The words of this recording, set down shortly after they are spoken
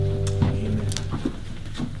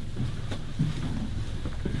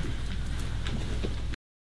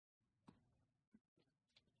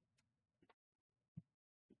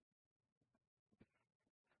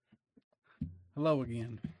Hello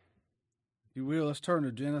again. If you will, let's turn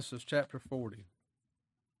to Genesis chapter 40.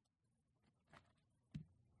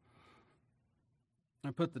 I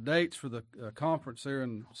put the dates for the conference there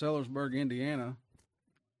in Sellersburg, Indiana.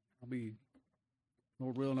 I'll be,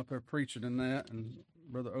 Lord willing, up there preaching in that, and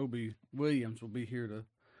Brother Obie Williams will be here to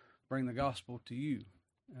bring the gospel to you.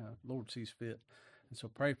 Lord sees fit. And so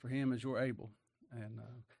pray for him as you're able. And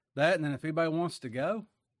and then if anybody wants to go,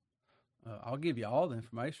 I'll give you all the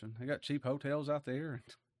information. They got cheap hotels out there. And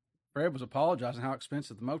Fred was apologizing how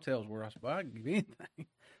expensive the motels were. I said, well, I can give you anything.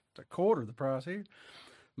 It's a quarter of the price here.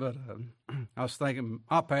 But I was thinking,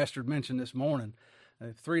 my pastor mentioned this morning, a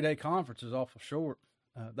 3-day conference is awful short.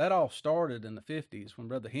 That all started in the 50s when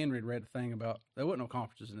Brother Henry had read a thing about, there wasn't no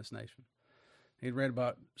conferences in this nation. He'd read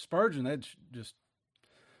about Spurgeon. They'd just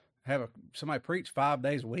have somebody preach 5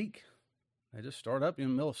 days a week. They just start up in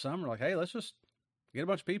the middle of summer, like, hey, let's just get a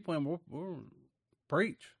bunch of people and we'll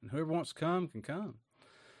preach. And whoever wants to come can come.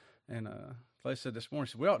 And Clay said this morning,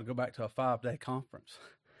 he said, we ought to go back to a 5-day conference.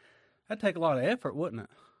 That'd take a lot of effort, wouldn't it?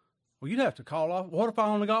 Well, you'd have to call off. What if I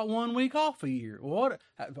only got 1 week off a year? Well,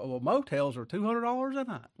 motels are $200 a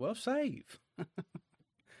night. Well, save.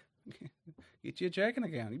 Get you a checking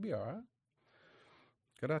account. You'd be all right.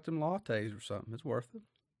 Cut out them lattes or something. It's worth it.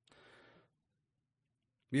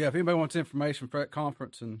 Yeah, if anybody wants information for that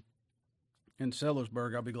conference in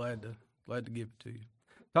Sellersburg, I'll be glad to give it to you.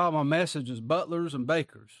 The title of my message is Butlers and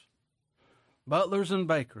Bakers. Butlers and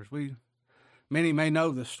Bakers. Many may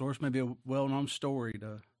know this story. It's maybe a well-known story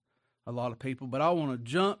to a lot of people, but I want to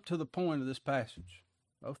jump to the point of this passage.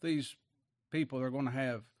 Both these people are going to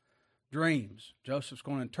have dreams. Joseph's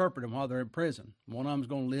going to interpret them while they're in prison. One of them's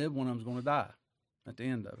going to live, one of them's going to die at the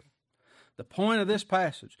end of it. The point of this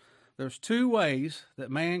passage, there's 2 ways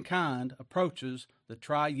that mankind approaches the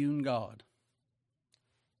triune God.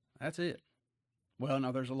 That's it. Well,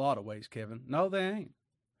 no, there's a lot of ways, Kevin. No, they ain't.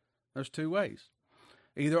 There's 2 ways.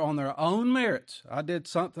 Either on their own merits. I did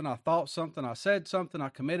something, I thought something, I said something, I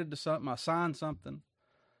committed to something, I signed something.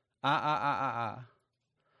 Or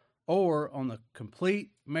on the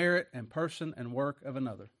complete merit and person and work of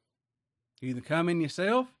another. You either come in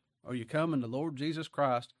yourself or you come in the Lord Jesus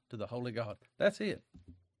Christ to the Holy God. That's it.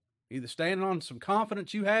 Either standing on some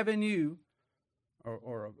confidence you have in you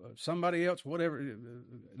or somebody else, whatever, an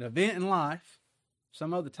event in life,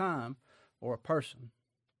 some other time, or a person.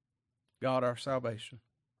 God, our salvation.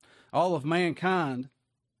 All of mankind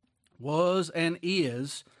was and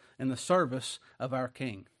is in the service of our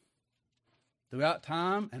King. Throughout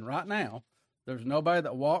time and right now, there's nobody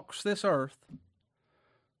that walks this earth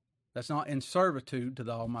that's not in servitude to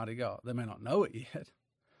the Almighty God. They may not know it yet,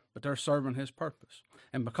 but they're serving His purpose.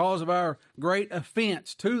 And because of our great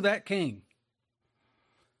offense to that King,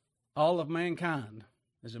 all of mankind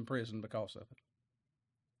is imprisoned because of it.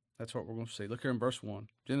 That's what we're going to see. Look here in verse 1.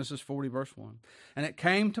 Genesis 40, verse 1. And it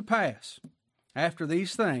came to pass, after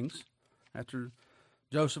these things, after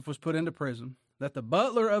Joseph was put into prison, that the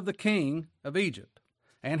butler of the king of Egypt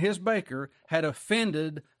and his baker had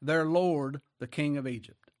offended their lord, the king of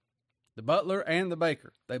Egypt. The butler and the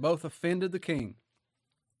baker, they both offended the king.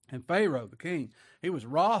 And Pharaoh, the king, he was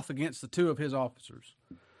wroth against the 2 of his officers,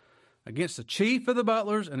 against the chief of the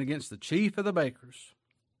butlers and against the chief of the bakers.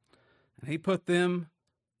 And he put them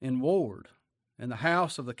in ward in the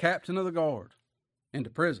house of the captain of the guard, into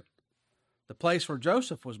prison, the place where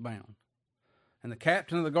Joseph was bound. And the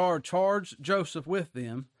captain of the guard charged Joseph with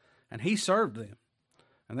them, and he served them.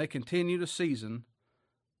 And they continued a season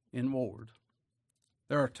in ward.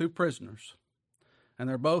 There are 2 prisoners, and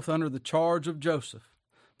they're both under the charge of Joseph.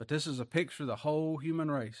 But this is a picture of the whole human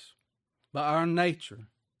race. By our nature,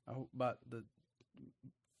 by the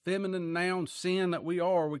feminine noun sin that we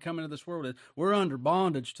come into this world. We're under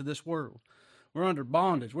bondage to this world. We're under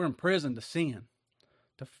bondage. We're in prison to sin,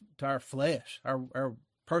 to our flesh, our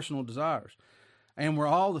personal desires. And we're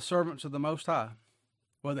all the servants of the Most High,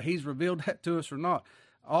 whether He's revealed that to us or not.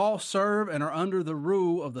 All serve and are under the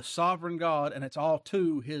rule of the sovereign God, and it's all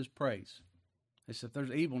to His praise. It's if there's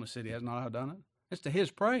evil in the city, has not I done it? It's to His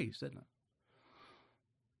praise, isn't it?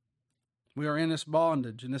 We are in this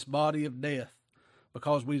bondage, in this body of death,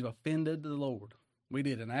 because we've offended the Lord. We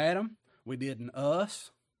did in Adam. We did in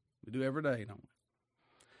us. We do every day, don't we?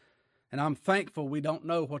 And I'm thankful we don't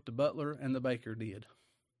know what the butler and the baker did.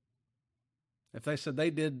 If they said they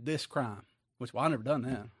did this crime, which, well, I never done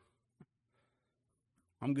that.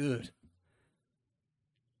 I'm good.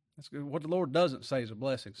 That's good. What the Lord doesn't say is a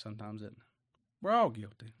blessing sometimes, isn't it? We're all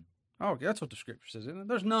guilty. Oh, that's what the Scripture says, isn't it?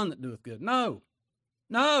 There's none that doeth good. No.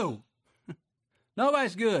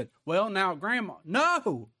 Nobody's good. Well, now, Grandma,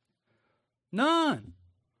 no. None.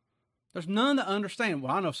 There's none that understand.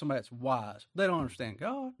 Well, I know somebody that's wise. They don't understand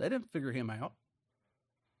God. They didn't figure him out.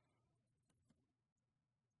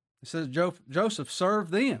 It says Joseph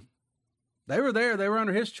served them. They were there. They were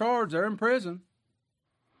under his charge. They're in prison.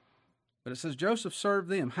 But it says Joseph served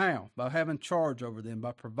them. How? By having charge over them,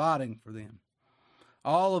 by providing for them.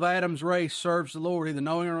 All of Adam's race serves the Lord, either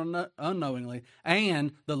knowingly or unknowingly,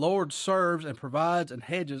 and the Lord serves and provides and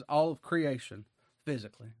hedges all of creation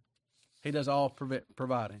physically. He does all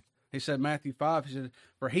providing. He said, Matthew 5, he said,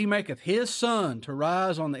 for he maketh his sun to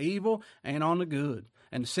rise on the evil and on the good,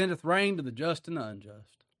 and sendeth rain to the just and the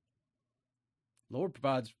unjust. The Lord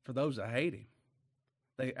provides for those that hate him.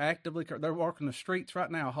 They're walking the streets right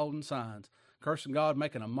now holding signs, cursing God,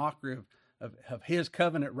 making a mockery of his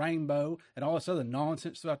covenant rainbow and all this other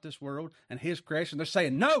nonsense throughout this world and his creation. They're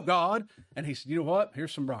saying, no, God. And he said, you know what?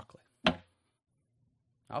 Here's some broccoli.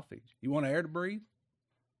 I'll feed you. You want air to breathe?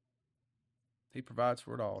 He provides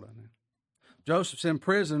for it all, doesn't he? Joseph's in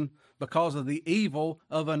prison because of the evil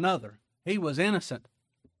of another. He was innocent.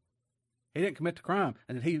 He didn't commit the crime.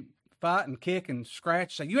 And did he fight and kick and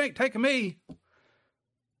scratch, say, you ain't taking me?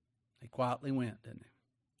 He quietly went, didn't he?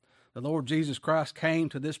 The Lord Jesus Christ came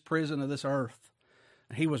to this prison of this earth,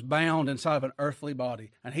 and he was bound inside of an earthly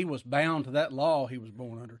body, and he was bound to that law he was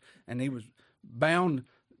born under, and he was bound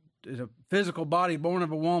to a physical body born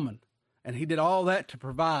of a woman, and he did all that to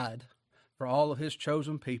provide for all of his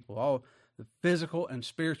chosen people, all the physical and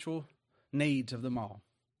spiritual needs of them all.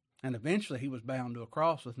 And eventually he was bound to a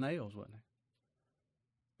cross with nails, wasn't he?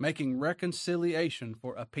 Making reconciliation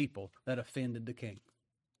for a people that offended the king,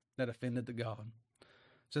 that offended the God.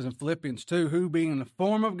 It says in Philippians 2, who being in the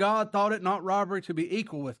form of God thought it not robbery to be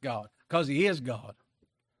equal with God, because he is God.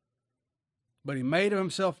 But he made of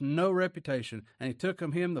himself no reputation, and he took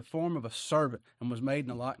of him the form of a servant, and was made in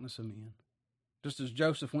the likeness of men. Just as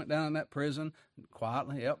Joseph went down in that prison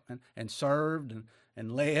quietly, and served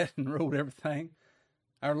and led and ruled everything,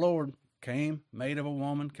 our Lord came, made of a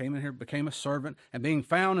woman, came in here, became a servant, and being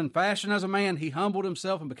found in fashion as a man, he humbled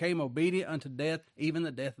himself and became obedient unto death, even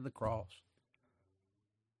the death of the cross.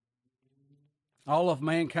 All of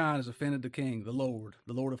mankind has offended the King, the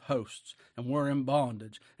Lord of hosts, and we're in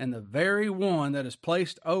bondage. And the very one that is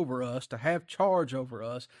placed over us to have charge over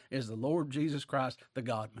us is the Lord Jesus Christ, the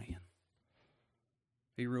God-man.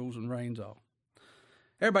 He rules and reigns all.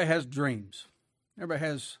 Everybody has dreams. Everybody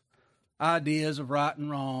has ideas of right and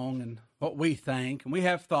wrong and what we think. And we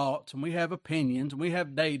have thoughts, and we have opinions, and we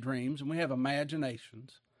have daydreams, and we have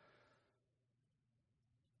imaginations.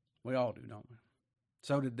 We all do, don't we?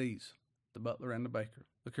 So did these. The butler and the baker.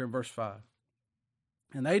 Look here in verse 5.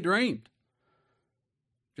 And they dreamed.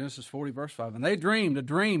 Genesis 40, verse 5. And they dreamed a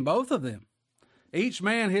dream, both of them. Each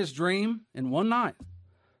man his dream in one night.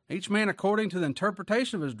 Each man according to the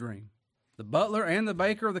interpretation of his dream. The butler and the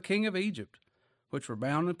baker of the king of Egypt, which were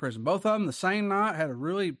bound in prison. Both of them the same night had a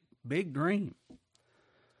really big dream.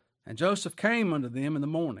 And Joseph came unto them in the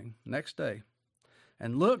morning, next day,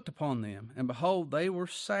 and looked upon them. And behold, they were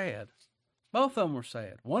sad. Both of them were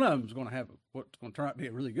sad. One of them is going to have what's going to turn out to be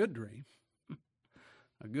a really good dream,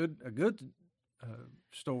 a good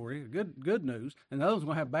story, good news, and the other one's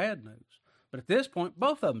going to have bad news. But at this point,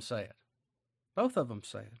 both of them sad. Both of them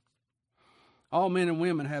sad. All men and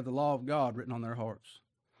women have the law of God written on their hearts.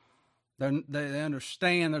 They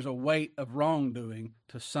understand there's a weight of wrongdoing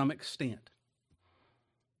to some extent.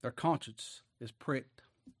 Their conscience is pricked,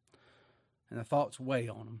 and the thoughts weigh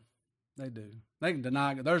on them. They do. They can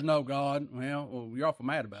deny there's no God. Well, you're awful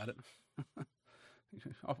mad about it.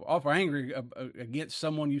 awful angry against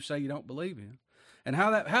someone you say you don't believe in. And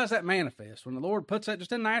how does that manifest? When the Lord puts that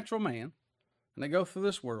just in natural man, and they go through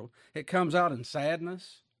this world, it comes out in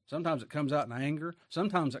sadness. Sometimes it comes out in anger.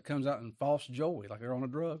 Sometimes it comes out in false joy, like they're on a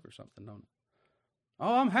drug or something, don't it?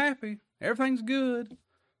 Oh, I'm happy. Everything's good.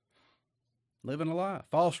 Living a lie.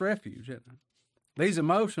 False refuge, isn't it? These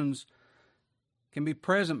emotions can be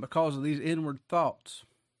present because of these inward thoughts.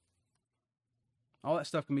 All that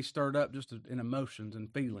stuff can be stirred up just in emotions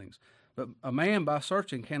and feelings. But a man, by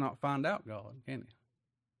searching, cannot find out God, can he?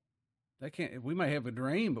 They can't. We may have a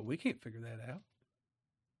dream, but we can't figure that out.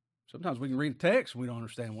 Sometimes we can read a text and we don't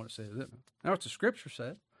understand what it says, isn't it? Now, what the Scripture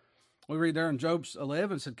said. We read there in Job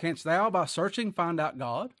 11, it said, canst thou by searching find out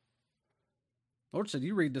God? The Lord said,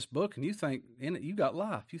 you read this book and you think in it you got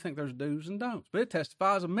life. You think there's do's and don'ts. But it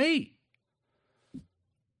testifies of me. It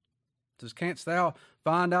says, canst thou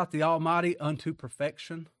find out the Almighty unto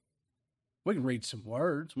perfection? We can read some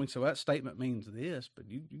words. We can say, well, that statement means this, but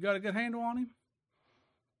you got a good handle on him?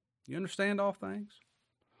 You understand all things?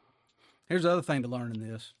 Here's the other thing to learn in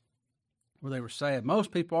this, where they were sad.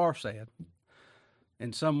 Most people are sad.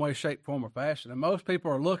 in some way, shape, form, or fashion. And most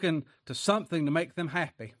people are looking to something to make them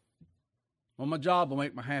happy. Well, my job will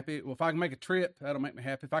make me happy. Well, if I can make a trip, that'll make me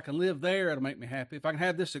happy. If I can live there, it'll make me happy. If I can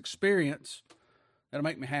have this experience, that'll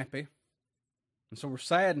make me happy. And so we're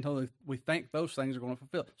sad until we think those things are going to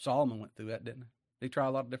fulfill. Solomon went through that, didn't he? He tried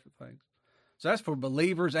a lot of different things. So that's for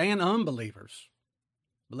believers and unbelievers.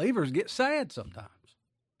 Believers get sad sometimes.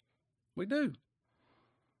 We do.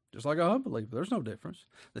 Just like an unbeliever. There's no difference.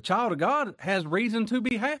 The child of God has reason to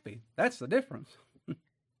be happy. That's the difference.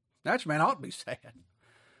 That man ought to be sad.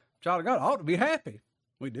 Child of God ought to be happy.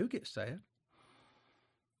 We do get sad.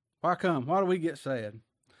 Why come? Why do we get sad?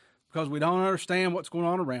 Because we don't understand what's going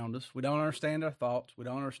on around us. We don't understand our thoughts. We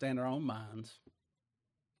don't understand our own minds.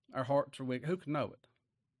 Our hearts are weak. Who can know it?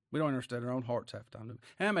 We don't understand our own hearts half the time. And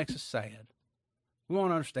that makes us sad. We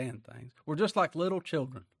won't understand things. We're just like little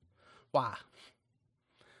children. Why?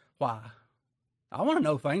 Why? I want to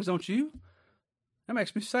know things, don't you? That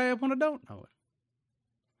makes me sad when I don't know it.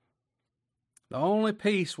 The only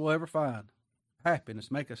peace we'll ever find,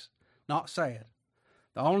 happiness, make us not sad.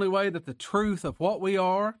 The only way that the truth of what we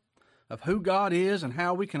are, of who God is, and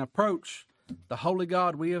how we can approach the holy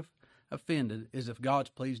God we have offended is if God's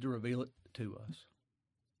pleased to reveal it to us.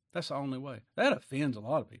 That's the only way. That offends a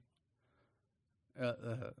lot of people.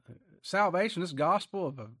 Salvation, this gospel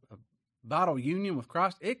of a vital union with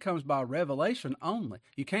Christ, it comes by revelation only.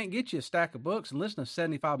 You can't get you a stack of books and listen to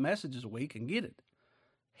 75 messages a week and get it.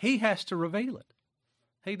 He has to reveal it.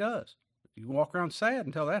 He does. You can walk around sad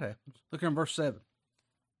until that happens. Look here in verse 7.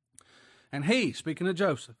 And he, speaking of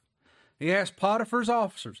Joseph, he asked Potiphar's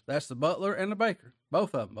officers, that's the butler and the baker,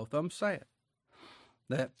 both of them sad,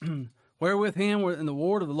 that wherewith him were in the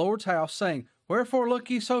ward of the Lord's house, saying, wherefore look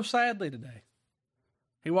ye so sadly today?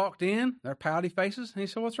 He walked in, their pouty faces, and he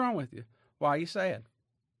said, what's wrong with you? Why are you sad?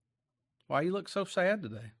 Why you look so sad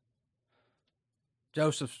today?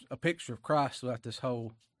 Joseph's a picture of Christ throughout this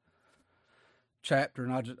whole chapter,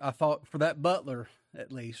 and I thought for that butler,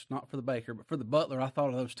 at least, not for the baker, but for the butler, I thought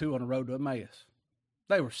of those two on the road to Emmaus.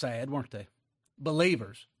 They were sad, weren't they?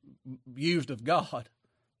 Believers, used of God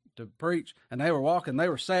to preach, and they were walking, they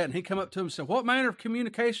were sad, and he come up to them and said, what manner of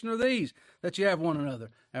communication are these that you have one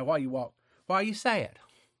another? And while you walk, why are you sad?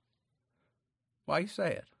 Why are you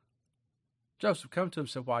sad? Joseph come to him and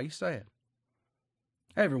said, why are you sad?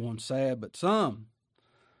 Everyone's sad, but some,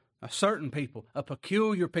 a certain people, a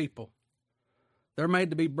peculiar people, they're made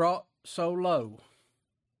to be brought so low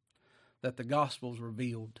that the gospel's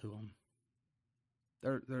revealed to them.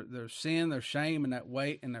 Their sin, their shame, and that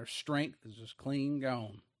weight and their strength is just clean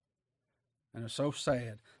gone. And they're so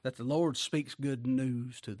sad that the Lord speaks good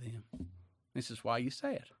news to them. He says, why are you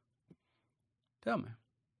sad? Tell me.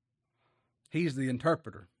 He's the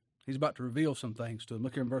interpreter. He's about to reveal some things to them.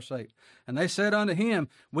 Look here in verse 8. And they said unto him,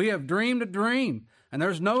 we have dreamed a dream, and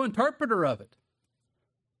there's no interpreter of it.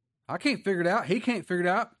 I can't figure it out. He can't figure it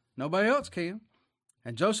out. Nobody else can.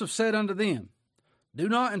 And Joseph said unto them, do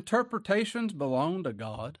not interpretations belong to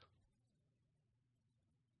God?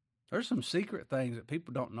 There's some secret things that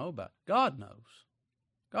people don't know about. God knows.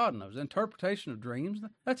 God knows. The interpretation of dreams,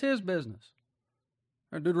 that's his business.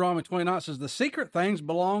 Deuteronomy 29 says, the secret things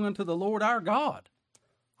belong unto the Lord our God.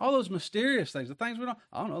 All those mysterious things, the things we don't,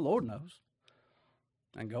 I don't know, the Lord knows.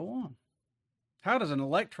 And go on. How does an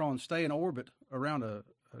electron stay in orbit around a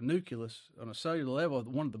nucleus on a cellular level of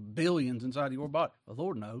one of the billions inside your body? The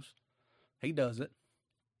Lord knows. He does it.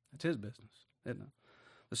 That's his business, isn't it?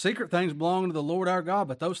 The secret things belong to the Lord our God,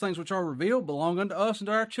 but those things which are revealed belong unto us and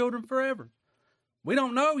to our children forever. We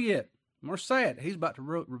don't know yet. We're sad. He's about to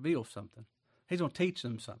reveal something. He's going to teach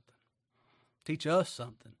them something. Teach us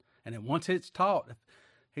something. And then once it's taught,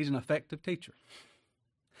 he's an effective teacher.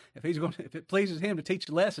 If it pleases him to teach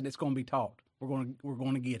a lesson, it's going to be taught. We're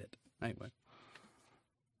going to get it. Anyway.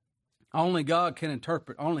 Only God can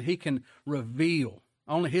interpret. Only he can reveal.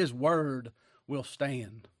 Only his word will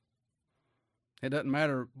stand. It doesn't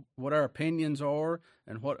matter what our opinions are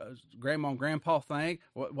and what grandma and grandpa think.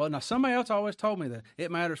 Well, now somebody else always told me that it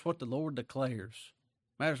matters what the Lord declares.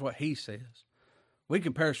 It matters what he says. We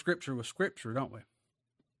compare Scripture with Scripture, don't we?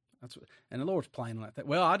 And the Lord's plain like that.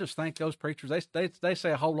 Well, I just think those preachers, they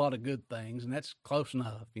say a whole lot of good things, and that's close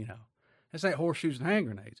enough, you know. This ain't horseshoes and hand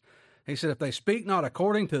grenades. He said, if they speak not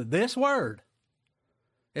according to this word,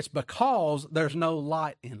 it's because there's no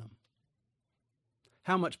light in them.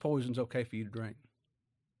 How much poison's okay for you to drink?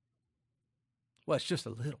 Well, it's just a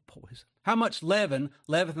little poison. How much leaven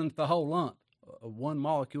leaveneth the whole lump? One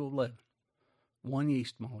molecule of leaven. One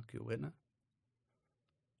yeast molecule, isn't it?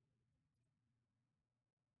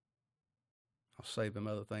 I'll save them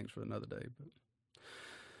other things for another day. But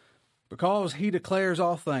because he declares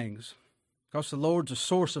all things, Because the Lord's the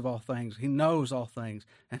source of all things. He knows all things.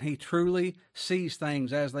 And He truly sees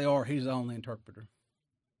things as they are. He's the only interpreter.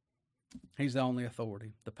 He's the only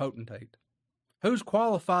authority, the potentate. Who's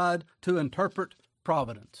qualified to interpret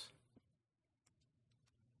providence?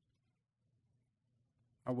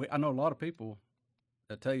 I know a lot of people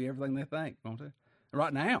that tell you everything they think, don't they?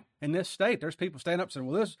 Right now, in this state, there's people standing up and saying,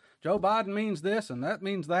 well, this Joe Biden means this, and that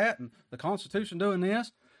means that, and the Constitution doing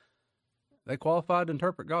this. They qualified to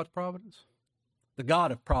interpret God's providence? The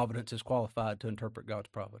God of providence is qualified to interpret God's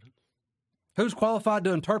providence. Who's qualified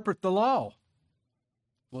to interpret the law?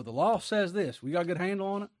 Well, the law says this. We got a good handle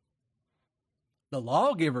on it? The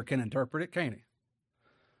lawgiver can interpret it, can't he?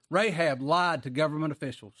 Rahab lied to government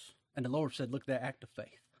officials, and the Lord said, look at that act of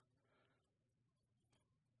faith.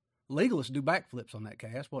 Legalists do backflips on that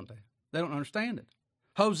cast, won't they? They don't understand it.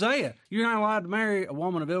 Hosea, you're not allowed to marry a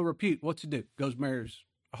woman of ill repute. What's he do? Goes marries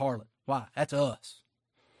a harlot. Why? That's us.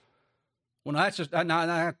 Well,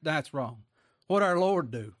 no, that's wrong. What did our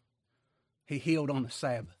Lord do? He healed on the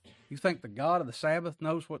Sabbath. You think the God of the Sabbath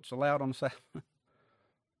knows what's allowed on the Sabbath?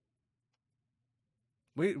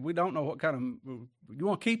 We don't know what kind of... You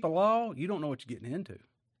want to keep a law? You don't know what you're getting into.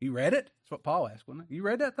 You read it? That's what Paul asked, wasn't it? You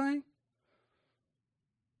read that thing?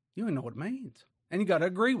 You don't know what it means. And you got to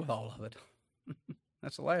agree with all of it.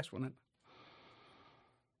 That's the last one.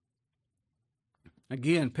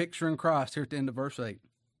 Again, picturing Christ here at the end of verse 8. It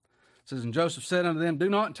says, and Joseph said unto them, do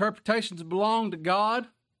not interpretations belong to God?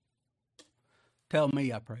 Tell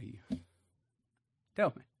me, I pray you.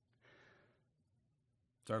 Tell me.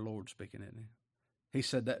 It's our Lord speaking, isn't he? He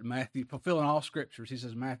said that in Matthew, fulfilling all scriptures. He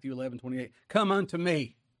says, Matthew 11:28, come unto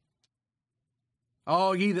me,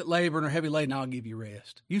 all ye that labor and are heavy laden, I'll give you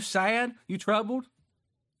rest. You sad? You troubled?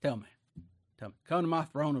 Tell me. Tell me. Come to my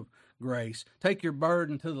throne of grace. Take your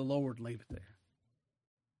burden to the Lord and leave it there.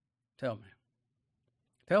 Tell me.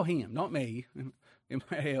 Tell him, not me.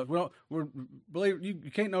 Anybody else.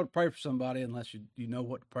 You can't know to pray for somebody unless you know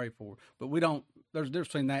what to pray for. But there's a difference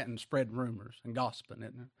between that and spreading rumors and gossiping,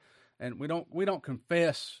 isn't there? And we don't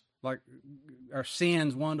confess like our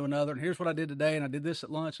sins one to another. And here's what I did today, and I did this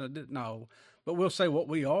at lunch, and I did no. But we'll say what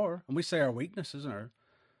we are, and we say our weaknesses and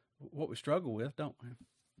what we struggle with, don't we?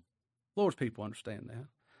 Lord's people understand that.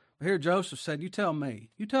 But here Joseph said, you tell me.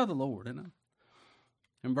 You tell the Lord, isn't it?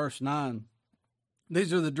 In verse 9,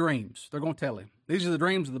 these are the dreams. They're going to tell him. These are the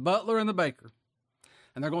dreams of the butler and the baker.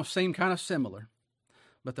 And they're going to seem kind of similar,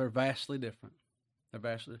 but they're vastly different.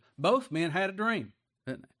 Both men had a dream,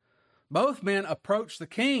 didn't they? Both men approached the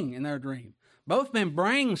king in their dream. Both men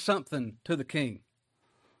bring something to the king.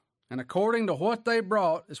 And according to what they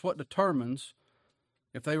brought is what determines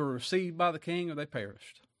if they were received by the king or they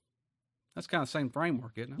perished. That's kind of the same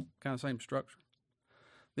framework, isn't it? Kind of the same structure.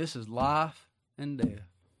 This is life and death.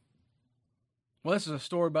 Well, this is a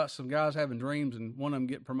story about some guys having dreams and one of them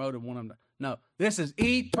getting promoted, one of them... No, this is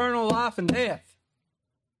eternal life and death.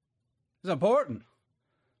 It's important.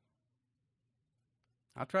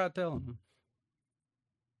 I tried telling them.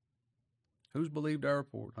 Who's believed our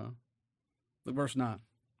report, huh? Look, verse 9.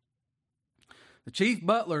 The chief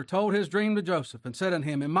butler told his dream to Joseph and said unto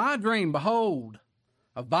him, in my dream, behold,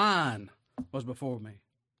 a vine was before me.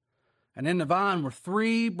 And in the vine were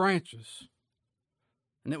 3 branches.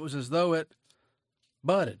 And it was as though it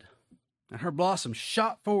budded. And her blossoms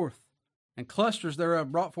shot forth, and clusters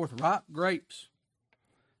thereof brought forth ripe grapes.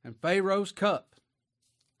 And Pharaoh's cup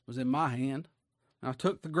was in my hand. And I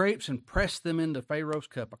took the grapes and pressed them into Pharaoh's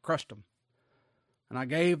cup. I crushed them. And I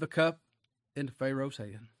gave the cup into Pharaoh's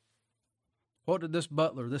hand. What did this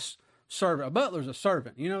butler, this servant, a butler's a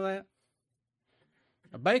servant, you know that?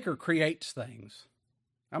 A baker creates things.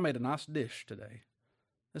 I made a nice dish today.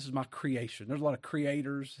 This is my creation. There's a lot of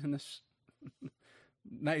creators in this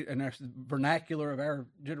in our vernacular of our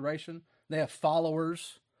generation. They have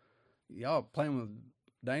followers. Y'all playing with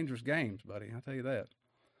dangerous games, buddy. I'll tell you that.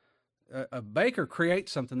 A baker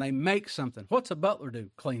creates something. They make something. What's a butler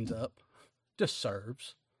do? Cleans up. Just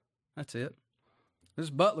serves. That's it. This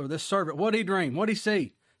butler, this servant, what did he dream? What did he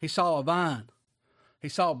see? He saw a vine. He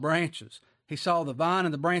saw branches. He saw the vine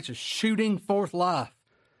and the branches shooting forth life.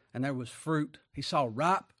 And there was fruit. He saw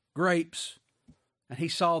ripe grapes. And he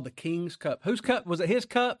saw the king's cup. Whose cup? Was it his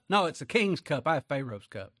cup? No, it's the king's cup. I have Pharaoh's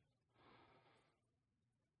cup.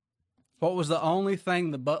 What was the only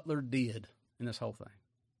thing the butler did in this whole thing?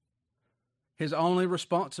 His only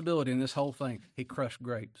responsibility in this whole thing, he crushed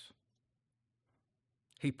grapes.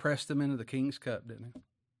 He pressed them into the king's cup, didn't he?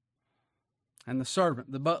 And the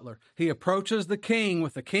servant, the butler, he approaches the king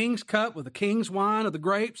with the king's cup, with the king's wine of the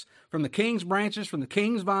grapes, from the king's branches, from the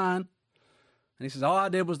king's vine. And he says, all I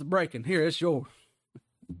did was the breaking. Here, it's yours.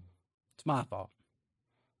 It's my fault.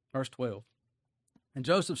 Verse 12. And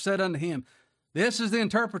Joseph said unto him, this is the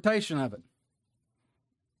interpretation of it.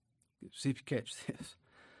 See if you catch this.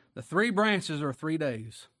 The 3 branches are 3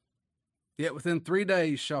 days. Yet within 3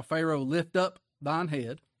 days shall Pharaoh lift up thine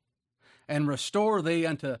head, and restore thee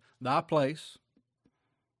unto thy place,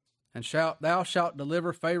 and thou shalt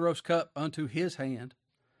deliver Pharaoh's cup unto his hand,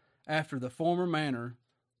 after the former manner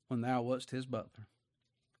when thou wast his butler.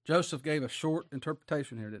 Joseph gave a short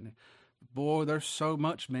interpretation here, didn't he? Boy, there's so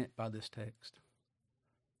much meant by this text.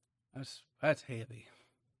 That's heavy.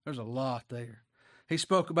 There's a lot there. He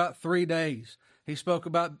spoke about 3 days. He spoke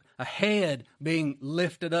about a head being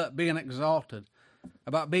lifted up, being exalted,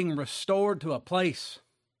 about being restored to a place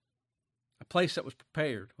that was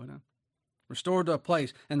prepared. Restored to a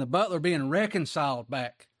place, and the butler being reconciled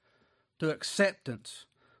back to acceptance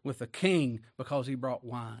with the king because he brought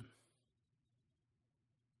wine.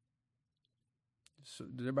 So,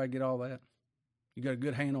 did everybody get all that? You got a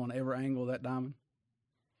good handle on every angle of that diamond?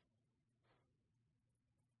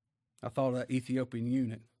 I thought of that Ethiopian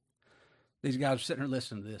eunuch. These guys are sitting there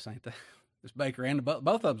listening to this, ain't they? This baker and both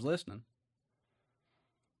of them's listening.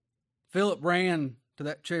 Philip ran to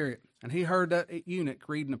that chariot, and he heard that eunuch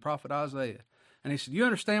reading the prophet Isaiah. And he said, you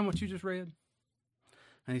understand what you just read?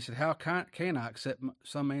 And he said, how can I except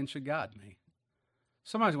some man should guide me?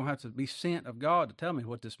 Somebody's going to have to be sent of God to tell me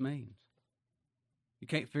what this means. You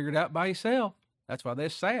can't figure it out by yourself. That's why they're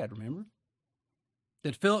sad, remember?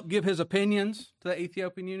 Did Philip give his opinions to that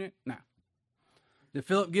Ethiopian eunuch? No. Did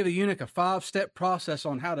Philip give a eunuch a 5-step process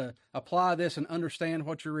on how to apply this and understand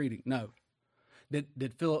what you're reading? No.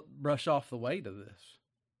 Did Philip brush off the weight of this?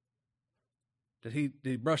 Did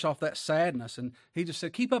he brush off that sadness? And he just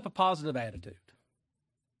said, keep up a positive attitude.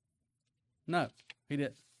 No, he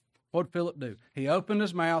didn't. What did Philip do? He opened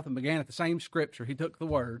his mouth and began at the same scripture. He took the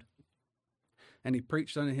word and he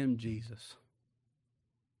preached unto him Jesus.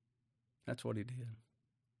 That's what he did.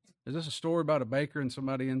 Is this a story about a baker and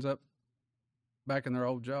somebody ends up back in their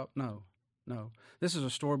old job? No. This is a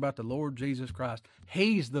story about the Lord Jesus Christ.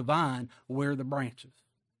 He's the vine, we're the branches.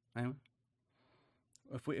 Amen.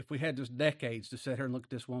 If we had just decades to sit here and look at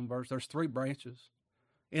this one verse, there's 3 branches.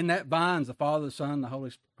 In that vine's the Father, the Son, the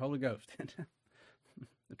Holy Ghost.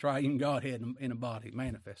 The triune Godhead in a body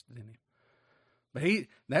manifested in him. But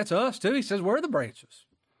that's us too. He says we're the branches.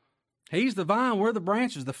 He's the vine, we're the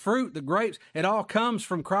branches, the fruit, the grapes. It all comes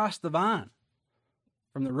from Christ the vine,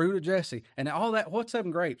 from the root of Jesse. And all that, what's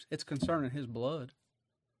them grapes? It's concerning his blood.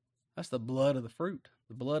 That's the blood of the fruit,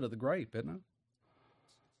 the blood of the grape, isn't it?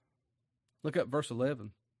 Look up verse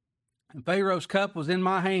 11. And Pharaoh's cup was in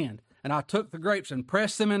my hand, and I took the grapes and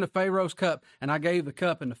pressed them into Pharaoh's cup, and I gave the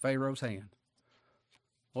cup into Pharaoh's hand.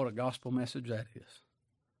 What a gospel message that is.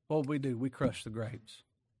 What do? We crush the grapes.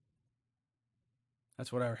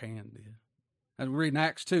 That's what our hand did. As we read in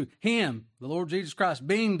Acts 2, him, the Lord Jesus Christ,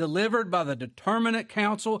 being delivered by the determinate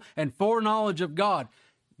counsel and foreknowledge of God,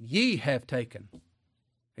 ye have taken.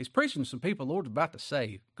 He's preaching to some people the Lord's about to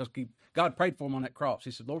save because God prayed for them on that cross.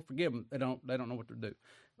 He said, Lord, forgive them. They don't know what to do.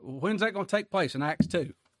 When's that going to take place? In Acts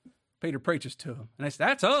 2. Peter preaches to them. And they said,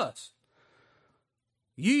 that's us.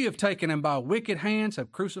 Ye have taken him by wicked hands,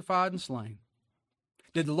 have crucified and slain.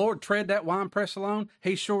 Did the Lord tread that winepress alone?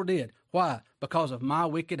 He sure did. Why? Because of my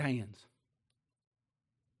wicked hands.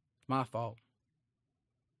 My fault.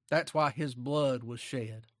 That's why his blood was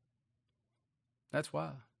shed. That's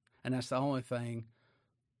why. And that's the only thing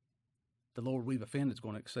the Lord we've offended is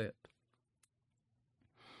going to accept.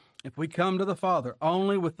 If we come to the Father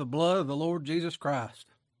only with the blood of the Lord Jesus Christ,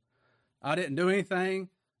 I didn't do anything.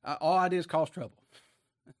 All I did is cause trouble.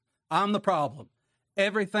 I'm the problem.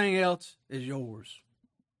 Everything else is yours.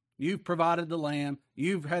 You've provided the lamb.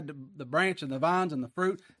 You've had the branch and the vines and the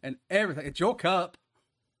fruit and everything. It's your cup.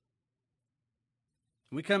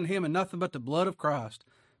 We come to him in nothing but the blood of Christ.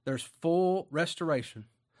 There's full restoration.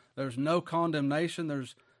 There's no condemnation.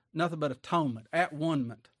 There's nothing but atonement,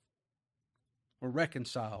 at-one-ment. We're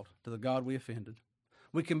reconciled to the God we offended.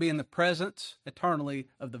 We can be in the presence eternally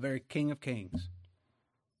of the very King of Kings,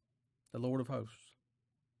 the Lord of hosts.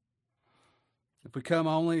 If we come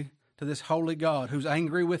only to this holy God who's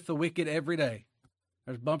angry with the wicked every day,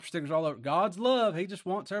 there's bumper stickers all over. God's love, he just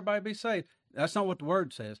wants everybody to be saved. That's not what the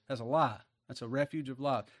word says. That's a lie. That's a refuge of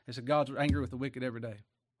lies. It says God's angry with the wicked every day.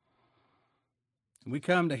 And we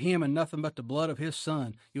come to him in nothing but the blood of his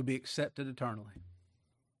Son, you'll be accepted eternally.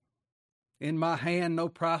 In my hand no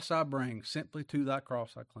price I bring, simply to thy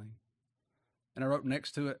cross I cling. And I wrote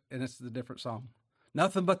next to it, and it's the different song.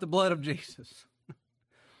 Nothing but the blood of Jesus.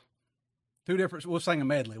 Two different, we'll sing a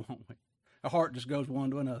medley, won't we? Our heart just goes one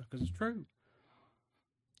to another, because it's true.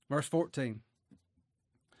 Verse 14.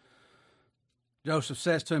 Joseph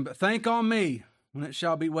says to him, but think on me when it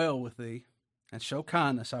shall be well with thee, and show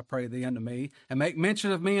kindness, I pray thee, unto me, and make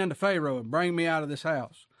mention of me unto Pharaoh, and bring me out of this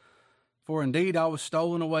house. For indeed I was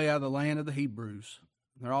stolen away out of the land of the Hebrews.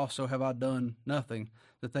 There also have I done nothing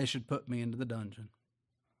that they should put me into the dungeon.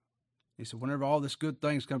 He said, whenever all this good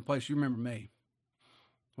things come to place, you remember me.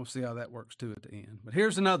 We'll see how that works too at the end. But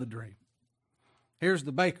here's another dream. Here's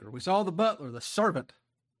the baker. We saw the butler, the servant.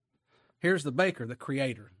 Here's the baker, the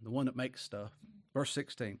creator, the one that makes stuff. Verse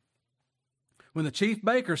 16. When the chief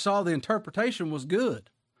baker saw the interpretation was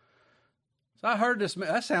good. So I heard this.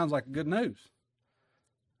 That sounds like good news.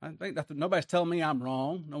 I think that nobody's telling me I'm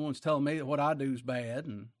wrong. No one's telling me that what I do is bad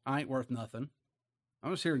and I ain't worth nothing.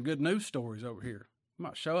 I'm just hearing good news stories over here. I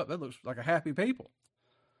might show up. That looks like a happy people.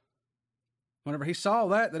 Whenever he saw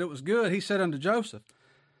that it was good, he said unto Joseph,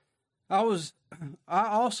 I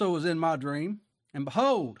also was in my dream, and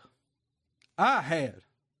behold, I had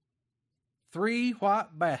 3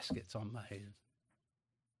 white baskets on my head.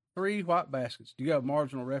 3 white baskets. Do you have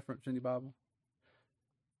marginal reference in your Bible?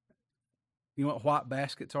 You know what white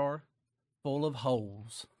baskets are? Full of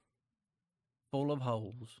holes. Full of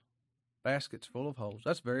holes. Baskets full of holes.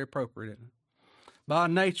 That's very appropriate, isn't it? By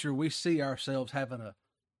nature, we see ourselves having a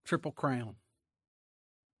triple crown.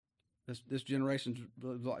 This generation's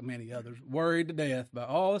like many others, worried to death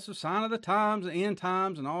about, this is a sign of the times, the end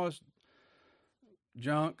times, and all this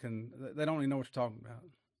junk, and they don't even know what you're talking about.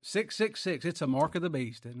 666, it's a mark of the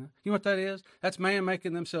beast, isn't it? You know what that is? That's man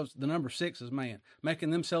making themselves, the number 6 is man, making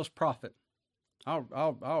themselves prophet.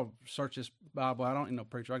 I'll search this Bible. I don't even know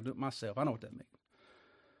preacher. I can do it myself. I know what that means.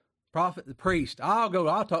 Prophet, the priest.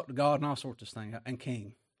 I'll talk to God and all sorts of things, and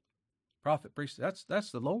king. Prophet, priest,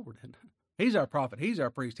 that's the Lord, isn't it? He's our prophet. He's our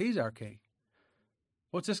priest. He's our king.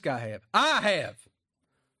 What's this guy have? I have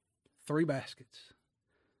 3 baskets.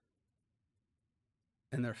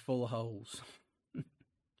 And they're full of holes.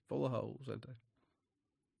 Full of holes, aren't they?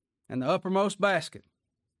 And the uppermost basket,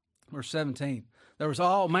 verse 17, there was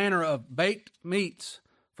all manner of baked meats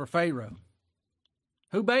for Pharaoh.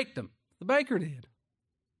 Who baked them? The baker did.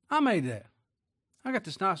 I made that. I got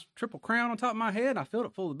this nice triple crown on top of my head, and I filled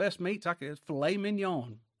it full of the best meats I could. Filet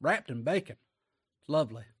mignon, wrapped in bacon. It's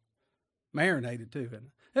lovely. Marinated too, isn't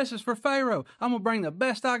it? This is for Pharaoh. I'm going to bring the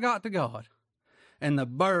best I got to God. And the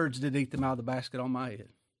birds did eat them out of the basket on my head.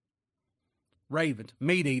 Ravens,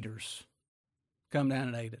 meat eaters, come down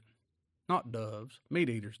and ate it. Not doves. Meat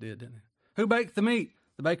eaters did, didn't they? Who baked the meat?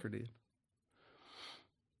 The baker did.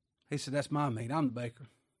 He said, that's my meat. I'm the baker.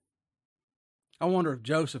 I wonder if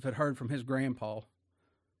Joseph had heard from his grandpa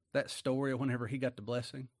that story of whenever he got the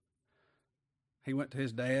blessing. He went to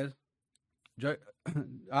his dad.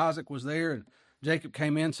 Isaac was there, and Jacob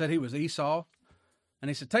came in, said he was Esau. And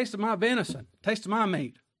he said, taste of my venison, taste of my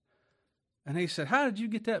meat. And he said, how did you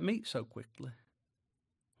get that meat so quickly?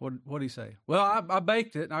 What did he say? Well, I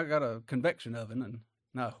baked it, and I got a convection oven. And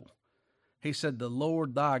no. He said, the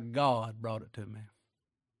Lord thy God brought it to me.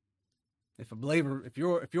 If a believer, if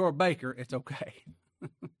you're a baker, it's okay.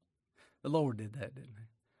 The Lord did that, didn't he?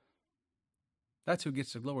 That's who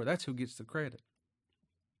gets the glory. That's who gets the credit.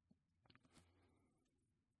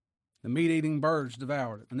 The meat-eating birds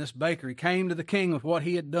devoured it. And this baker, he came to the king with what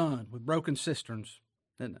he had done, with broken cisterns,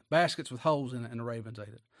 and baskets with holes in it, and the ravens ate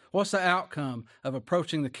it. What's the outcome of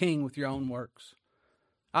approaching the king with your own works?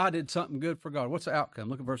 I did something good for God. What's the outcome?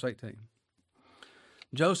 Look at verse 18.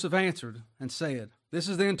 Joseph answered and said, this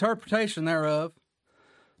is the interpretation thereof.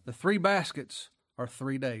 The 3 baskets are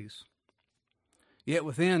 3 days. Yet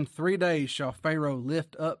within 3 days shall Pharaoh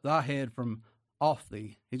lift up thy head from off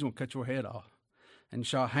thee. He's going to cut your head off. And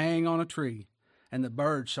shall hang on a tree, and the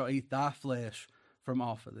birds shall eat thy flesh from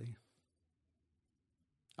off of thee.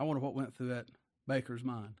 I wonder what went through that baker's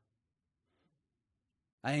mind.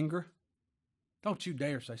 Anger? Don't you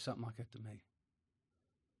dare say something like that to me.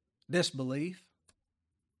 Disbelief?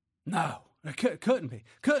 No, it couldn't be.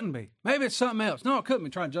 Couldn't be. Maybe it's something else. No, it couldn't be.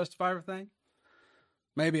 Trying to justify everything.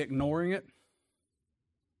 Maybe ignoring it.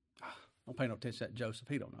 Don't pay no attention to that Joseph.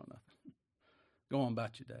 He don't know nothing. Go on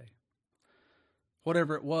about your day.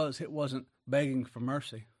 Whatever it wasn't begging for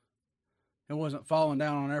mercy. It wasn't falling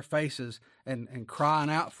down on their faces and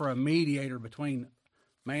crying out for a mediator between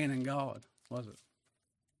man and God, was it?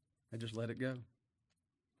 They just let it go.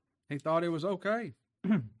 He thought it was okay.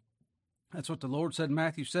 That's what the Lord said in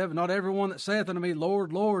Matthew 7. Not everyone that saith unto me,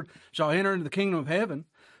 Lord, Lord, shall enter into the kingdom of heaven,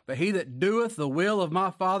 but he that doeth the will of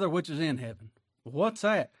my Father which is in heaven. What's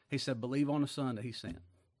that? He said, believe on the Son that he sent.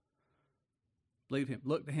 Believe him.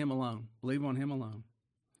 Look to him alone. Believe on him alone.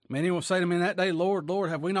 Many will say to me in that day, Lord, Lord,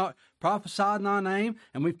 have we not prophesied in thy name?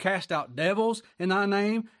 And we've cast out devils in thy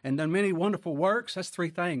name and done many wonderful works. That's 3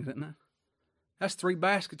 things, isn't it? That's 3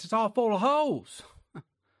 baskets. It's all full of holes.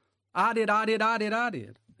 I did.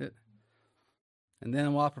 And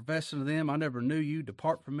then while professing to them, I never knew you.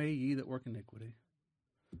 Depart from me, ye that work iniquity.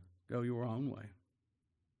 Go your own way.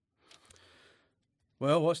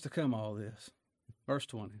 Well, what's to come of all this? Verse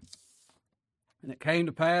 20. And it came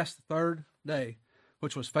to pass the 3rd day,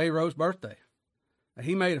 which was Pharaoh's birthday, that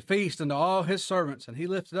he made a feast unto all his servants, and he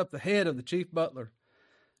lifted up the head of the chief butler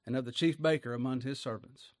and of the chief baker among his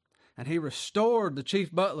servants. And he restored the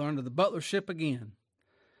chief butler unto the butlership again,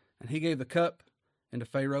 and he gave the cup into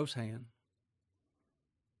Pharaoh's hand.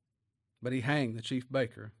 But he hanged the chief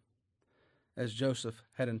baker, as Joseph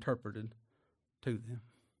had interpreted to them.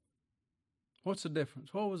 What's the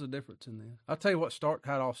difference? What was the difference in this? I'll tell you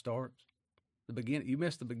how it all starts. The beginning. You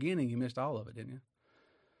missed the beginning. You missed all of it, didn't you?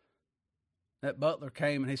 That butler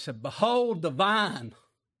came and he said, behold the vine.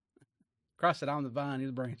 Christ said, I'm the vine, you're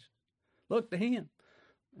the branch. Look to him.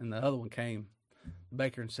 And the other one came, the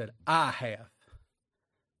baker, and said, I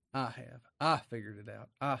figured it out.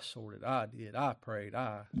 I sorted. I did. I prayed.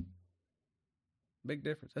 Big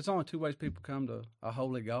difference. That's only 2 ways people come to a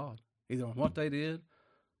holy God. Either on what they did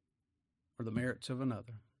or the merits of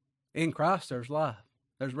another. In Christ, there's life.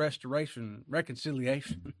 There's restoration,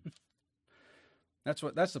 reconciliation.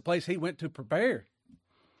 That's the place he went to prepare.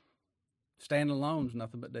 Standing alone is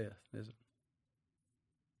nothing but death, is it?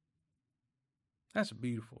 That's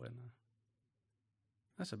beautiful, isn't it?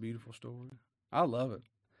 That's a beautiful story. I love it.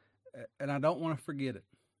 And I don't want to forget it.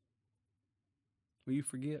 Will you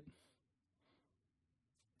forget?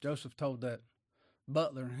 Joseph told that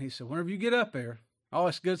butler, and he said, whenever you get up there, all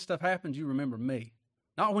this good stuff happens, you remember me.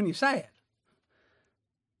 Not when you're sad.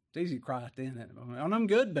 It's easy to cry at the end. On them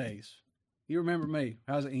good days, you remember me.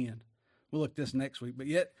 How's it end? We'll look at this next week. But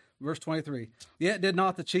yet, verse 23, yet did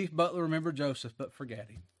not the chief butler remember Joseph, but forgot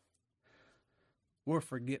him. We're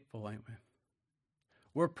forgetful, ain't we?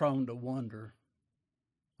 We're prone to wonder,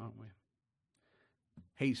 aren't we?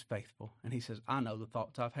 He's faithful. And he says, I know the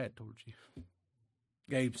thoughts I've had towards you.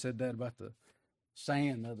 Gabe said that about the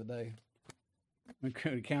sand the other day. We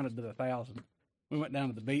counted to 1,000. We went down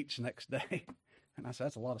to the beach the next day. And I said,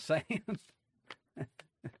 that's a lot of sand.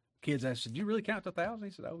 Kids asked, did you really count to 1,000?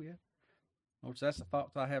 He said, oh, yeah. Lord, so that's the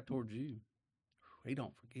thoughts I have towards you. He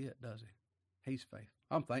don't forget, does he? He's faithful.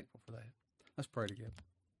 I'm thankful for that. Let's pray together.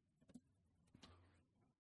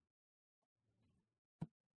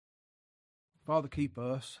 Father, keep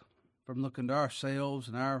us from looking to ourselves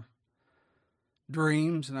and our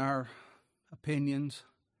dreams and our opinions.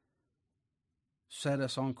 Set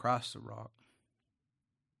us on Christ the rock,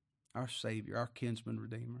 our Savior, our kinsman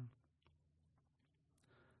redeemer.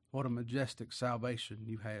 What a majestic salvation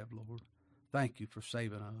you have, Lord. Thank you for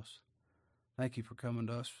saving us. Thank you for coming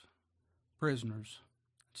to us prisoners,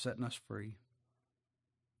 setting us free.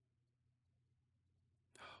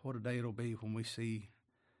 What a day it'll be when we see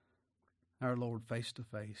our Lord face to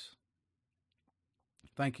face.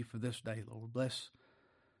 Thank you for this day, Lord. Bless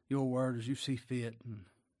your word as you see fit, and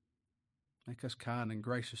make us kind and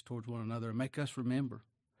gracious towards one another, and make us remember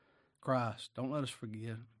Christ. Don't let us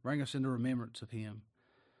forget. Bring us into remembrance of him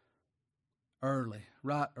early,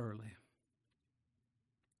 right early.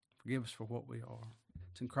 Forgive us for what we are.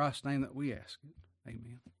 It's in Christ's name that we ask it.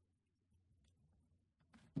 Amen.